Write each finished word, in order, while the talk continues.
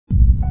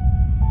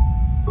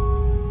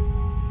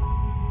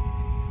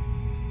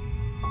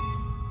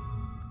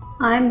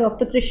I am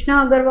Dr. Krishna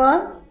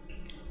Agarwal.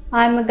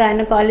 I am a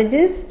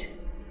gynecologist.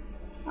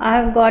 I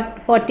have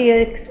got 40-year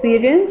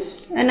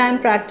experience and I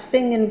am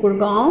practicing in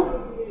Gurgaon.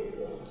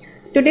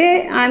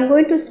 Today I am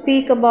going to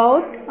speak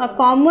about a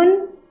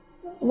common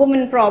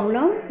woman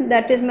problem,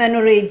 that is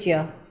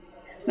menorrhagia.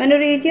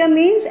 Menorrhagia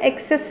means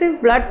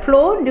excessive blood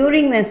flow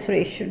during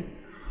menstruation.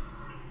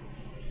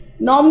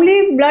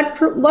 Normally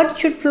blood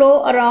should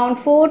flow around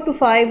 4 to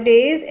 5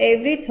 days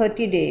every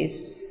 30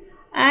 days.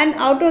 And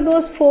out of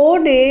those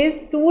 4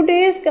 days, 2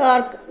 days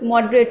are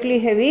moderately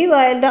heavy,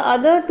 while the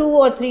other 2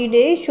 or 3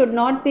 days should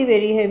not be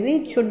very heavy.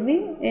 It should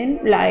be in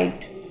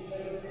light.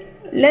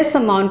 Less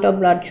amount of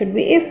blood should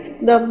be.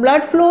 If the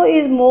blood flow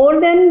is more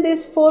than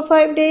this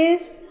 4-5 days,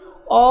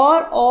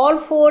 or all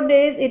 4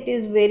 days it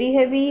is very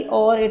heavy,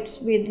 or it's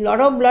with lot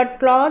of blood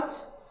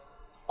clots,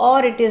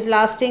 or it is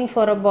lasting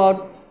for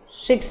about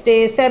 6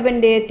 days,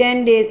 7 days,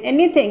 10 days,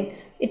 anything,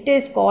 it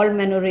is called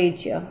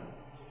menorrhagia.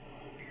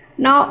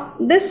 Now,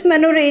 this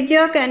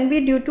menorrhagia can be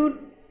due to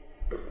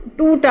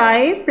two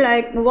types,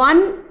 like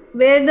one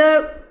where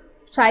the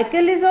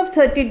cycle is of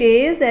 30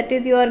 days, that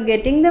is you are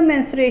getting the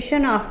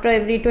menstruation after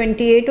every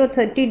 28 or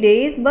 30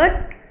 days,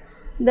 but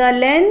the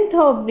length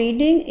of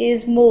bleeding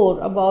is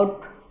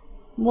about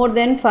more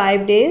than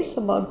 5 days,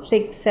 about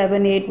 6,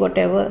 7, 8,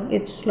 whatever,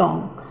 it's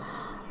long.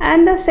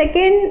 And the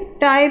second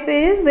type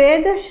is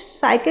where the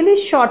cycle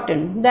is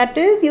shortened, that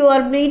is you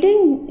are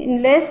bleeding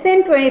in less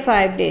than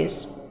 25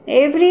 days.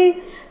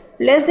 Every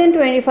less than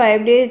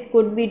 25 days,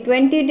 could be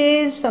 20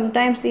 days,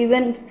 sometimes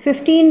even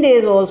 15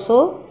 days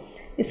also.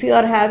 If you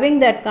are having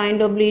that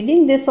kind of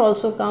bleeding, this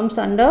also comes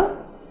under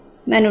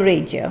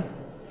menorrhagia.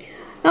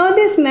 Now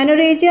this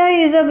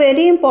menorrhagia is a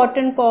very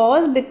important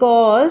cause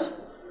because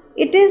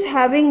it is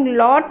having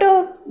lot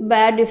of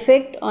bad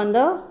effect on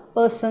the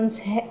person's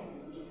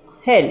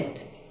health.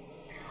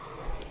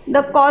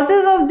 The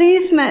causes of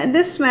this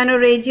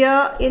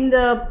menorrhagia in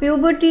the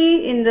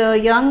puberty in the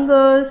young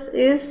girls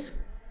is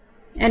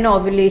an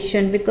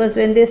ovulation, because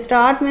when they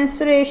start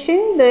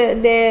menstruation,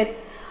 there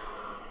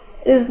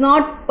is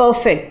not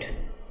perfect.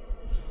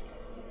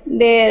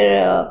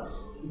 Their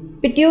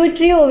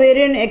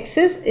pituitary-ovarian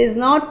axis is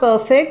not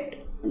perfect.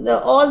 They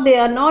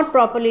are not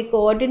properly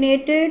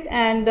coordinated,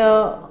 and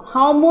the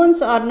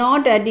hormones are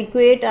not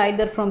adequate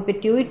either from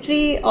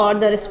pituitary or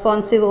the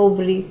responsive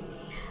ovary.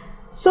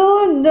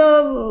 So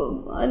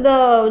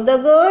the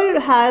girl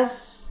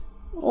has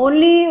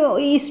only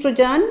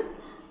estrogen,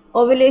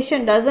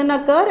 ovulation doesn't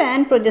occur,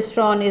 and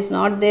progesterone is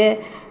not there.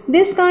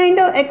 This kind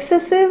of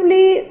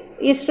excessively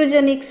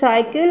estrogenic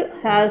cycle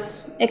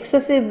has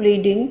excessive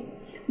bleeding,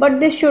 but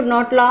this should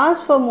not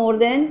last for more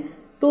than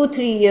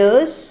 2-3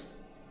 years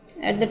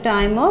at the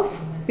time of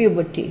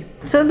puberty.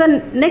 So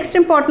the next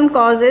important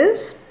cause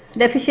is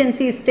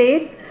deficiency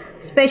state,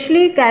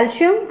 especially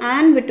calcium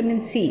and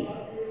vitamin C.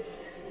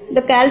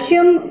 The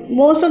calcium,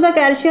 most of the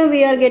calcium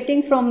we are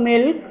getting from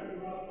milk,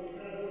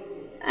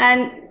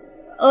 and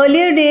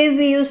earlier days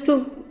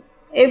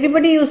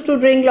everybody used to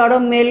drink lot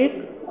of milk,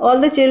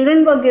 all the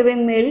children were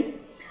giving milk,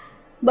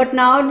 but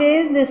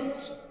nowadays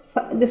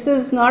this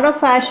is not a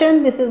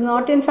fashion, this is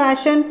not in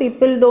fashion,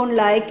 people don't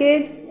like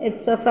it,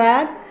 it's a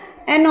fad,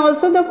 and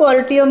also the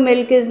quality of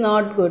milk is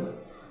not good.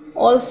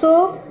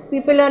 Also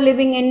people are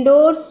living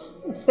indoors,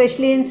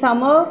 especially in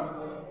summer,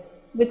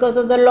 because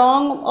of the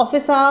long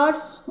office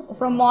hours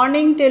from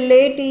morning till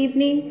late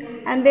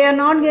evening, and they are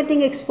not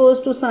getting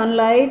exposed to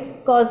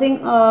sunlight, causing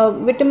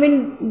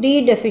vitamin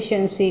D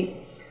deficiency.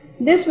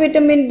 This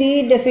vitamin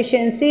D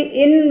deficiency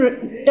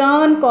in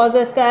turn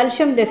causes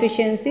calcium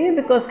deficiency,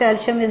 because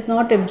calcium is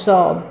not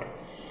absorbed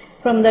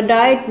from the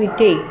diet we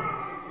take.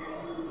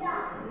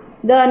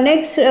 The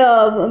next,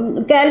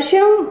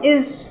 calcium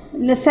is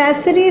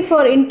necessary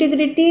for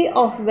integrity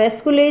of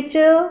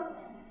vasculature,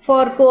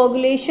 for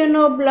coagulation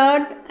of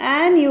blood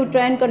and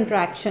uterine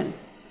contraction,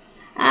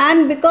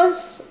 and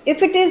because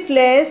if it is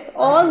less,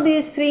 all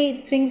these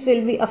three things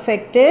will be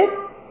affected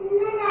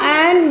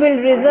and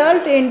will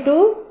result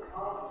into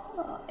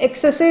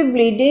excessive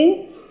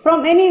bleeding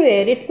from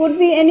anywhere. It could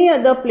be any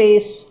other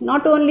place,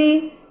 not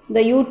only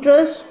the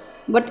uterus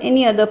but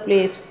any other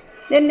place.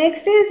 Then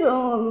next is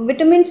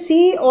vitamin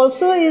C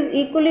also is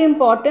equally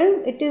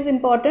important. It is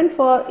important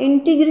for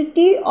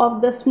integrity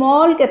of the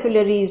small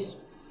capillaries.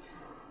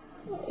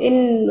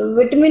 In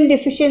vitamin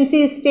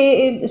deficiency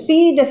state,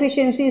 C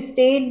deficiency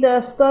state,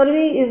 the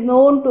scurvy is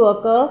known to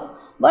occur,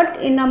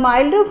 but in a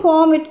milder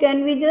form it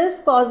can be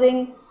just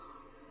causing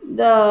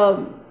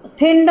the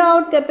thinned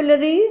out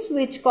capillaries,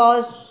 which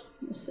cause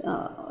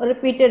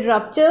repeated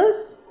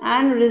ruptures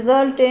and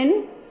result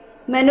in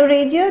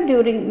menorrhagia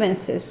during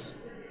menses.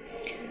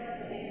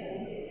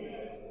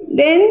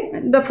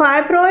 Then the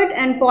fibroid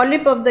and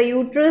polyp of the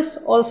uterus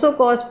also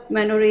cause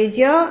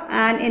menorrhagia,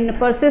 and in a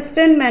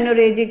persistent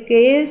menorrhagic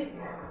case,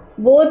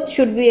 both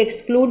should be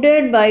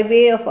excluded by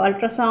way of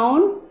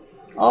ultrasound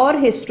or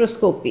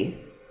hysteroscopy.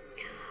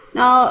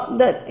 Now,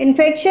 the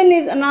infection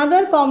is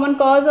another common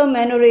cause of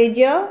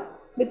menorrhagia,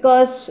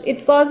 because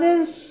it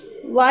causes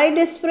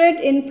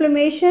widespread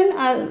inflammation,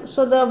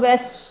 so the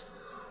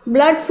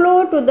blood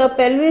flow to the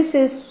pelvis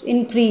is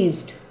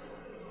increased.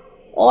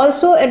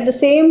 Also at the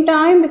same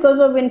time, because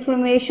of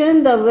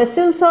inflammation, the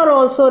vessels are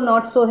also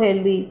not so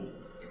healthy,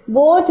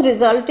 both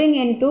resulting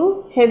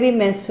into heavy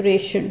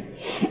menstruation.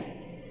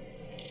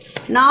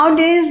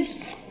 Nowadays,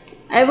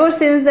 ever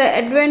since the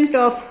advent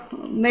of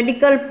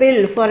medical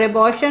pill for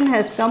abortion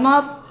has come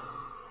up,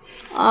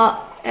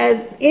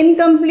 as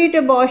incomplete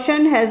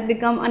abortion has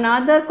become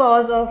another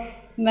cause of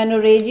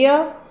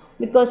menorrhagia,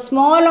 because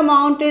small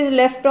amount is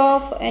left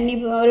of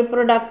any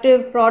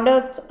reproductive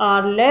products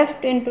are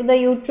left into the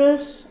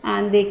uterus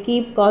and they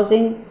keep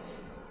causing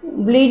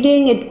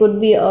bleeding. It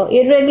could be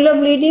irregular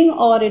bleeding,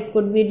 or it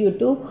could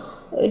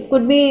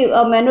be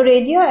a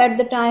menorrhagia at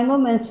the time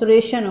of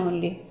menstruation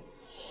only.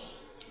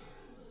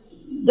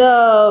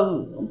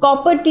 The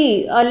copper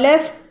T, a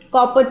left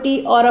copper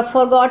T or a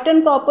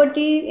forgotten copper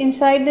T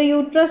inside the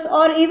uterus,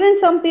 or even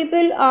some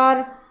people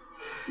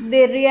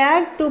they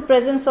react to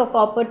presence of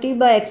copper T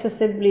by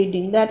excessive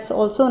bleeding. That's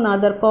also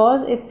another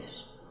cause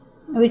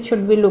which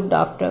should be looked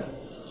after.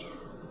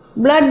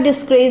 Blood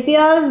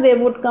dyscrasias, they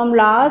would come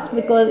last,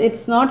 because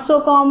it's not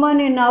so common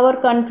in our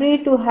country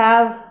to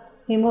have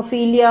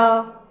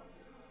hemophilia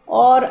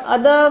or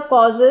other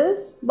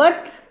causes,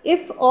 but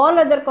if all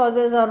other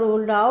causes are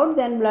ruled out,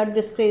 then blood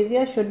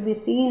dyscrasia should be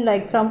seen,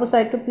 like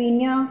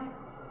thrombocytopenia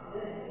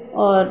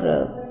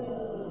or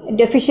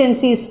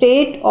deficiency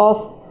state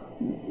of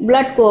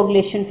blood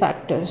coagulation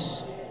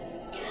factors.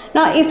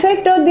 Now,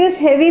 effect of this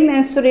heavy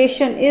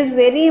menstruation is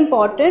very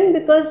important,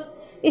 because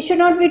it should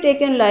not be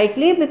taken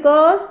lightly,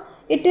 because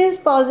it is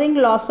causing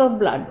loss of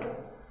blood.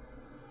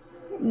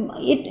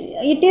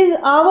 It is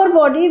our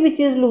body which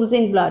is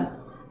losing blood,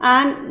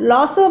 and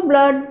loss of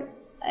blood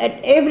at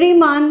every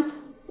month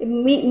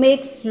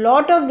makes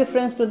lot of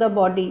difference to the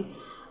body.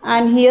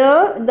 And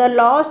here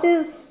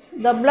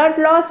the blood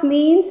loss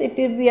means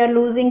we are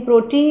losing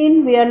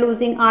protein, we are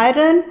losing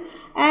iron,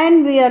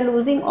 and we are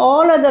losing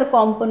all other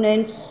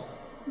components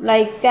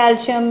like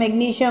calcium,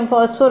 magnesium,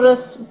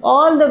 phosphorus,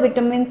 all the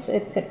vitamins,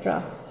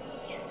 etc.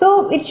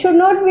 So it should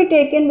not be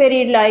taken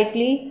very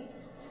lightly,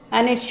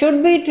 and it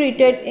should be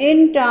treated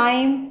in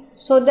time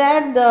so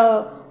that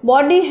the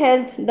body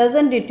health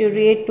doesn't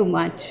deteriorate too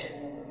much.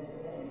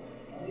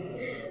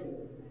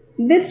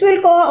 This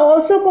will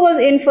also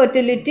cause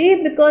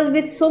infertility, because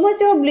with so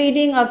much of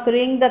bleeding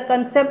occurring, the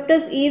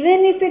conceptus,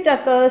 even if it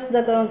occurs,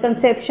 the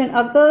conception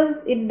occurs,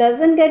 it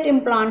doesn't get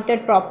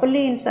implanted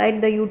properly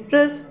inside the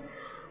uterus,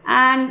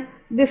 and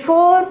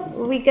before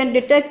we can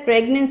detect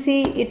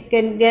pregnancy, it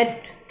can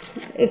get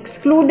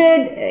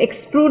extruded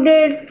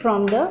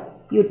from the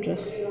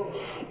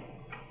uterus.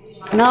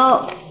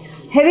 Now,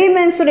 heavy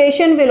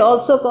menstruation will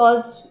also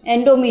cause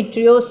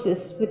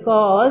endometriosis,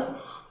 because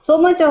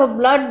so much of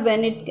blood,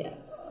 when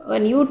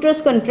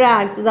uterus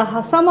contracts,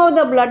 some of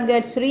the blood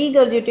gets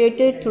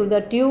regurgitated through the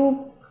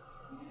tube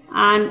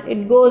and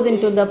it goes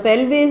into the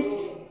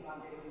pelvis,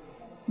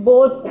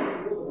 both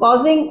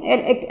causing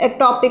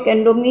ectopic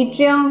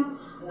endometrium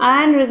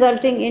and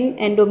resulting in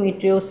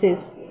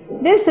endometriosis.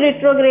 This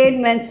retrograde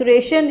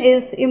menstruation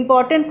is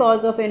important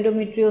cause of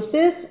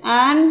endometriosis,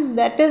 and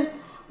that is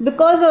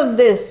because of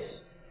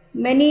this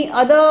many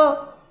other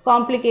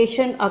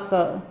complications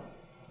occur.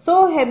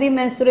 So heavy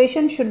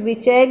menstruation should be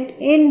checked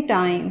in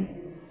time.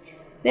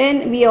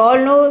 Then we all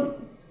know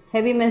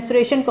heavy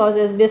menstruation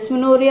causes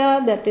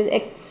dysmenorrhea, that is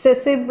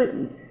excessive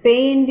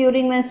pain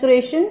during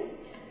menstruation,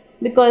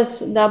 because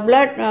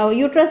the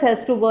uterus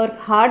has to work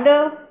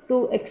harder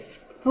to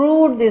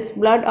extrude this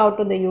blood out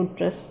of the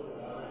uterus.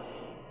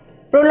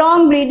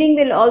 Prolonged bleeding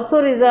will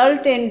also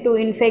result into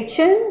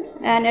infection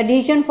and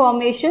adhesion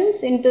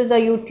formations into the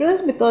uterus,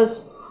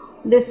 because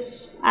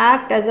this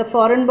acts as a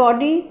foreign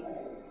body,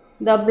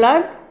 the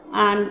blood,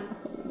 and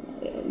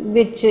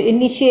which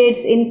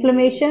initiates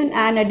inflammation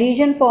and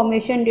adhesion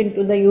formation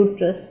into the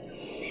uterus.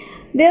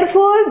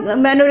 Therefore,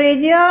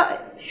 menorrhagia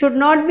should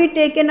not be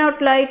taken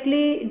out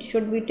lightly. It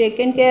should be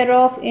taken care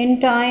of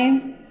in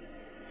time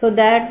so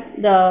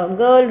that the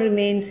girl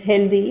remains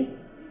healthy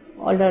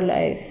all her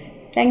life.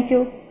 Thank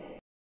you.